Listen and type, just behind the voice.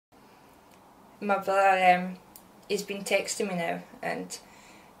My brother, he's been texting me now, and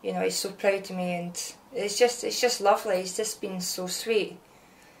you know, he's so proud of me, and it's just lovely. He's just been so sweet.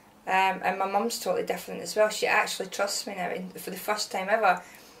 And my mum's totally different as well. She actually trusts me now, and for the first time ever.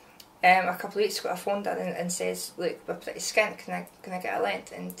 A couple of weeks ago I phoned her and says, look, we're pretty skint, can I get a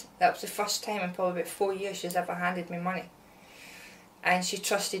lent? And that was the first time in probably about 4 years she's ever handed me money. And she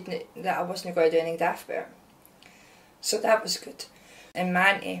trusted that I wasn't going to do anything daft about it. So that was good. And my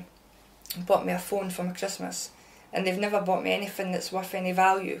auntie bought me a phone for my Christmas, and they've never bought me anything that's worth any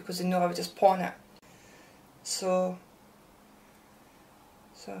value because they know I would just pawn it. So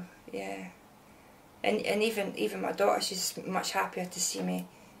yeah. And even my daughter, she's much happier to see me.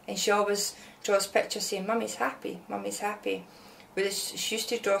 And she always draws pictures saying, Mummy's happy, Mummy's happy. Whereas she used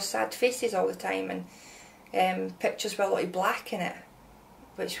to draw sad faces all the time, and pictures with a lot of black in it,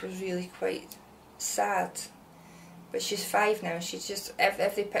 which was really quite sad. But she's 5 now, and she's just,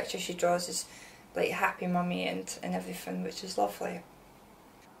 every picture she draws is like happy mummy and everything, which is lovely.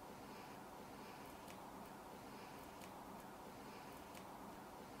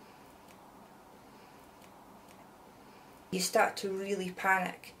 You start to really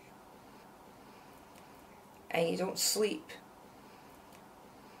panic, and you don't sleep.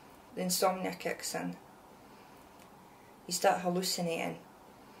 The insomnia kicks in. You start hallucinating.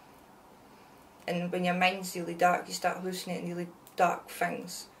 And when your mind's really dark, you start hallucinating really dark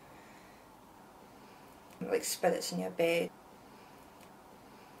things. Like spirits in your bed.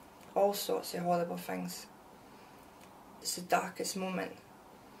 All sorts of horrible things. It's the darkest moment.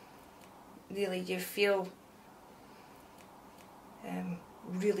 Really, you feel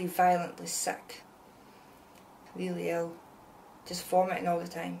really violently sick. Really ill. Just vomiting all the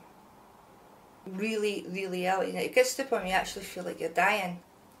time. Really, really ill. You know, it gets to the point where you actually feel like you're dying.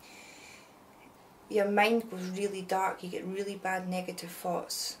 Your mind goes really dark, you get really bad negative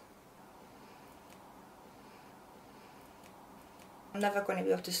thoughts. I'm never going to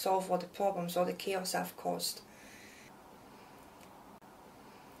be able to solve all the problems, all the chaos I've caused.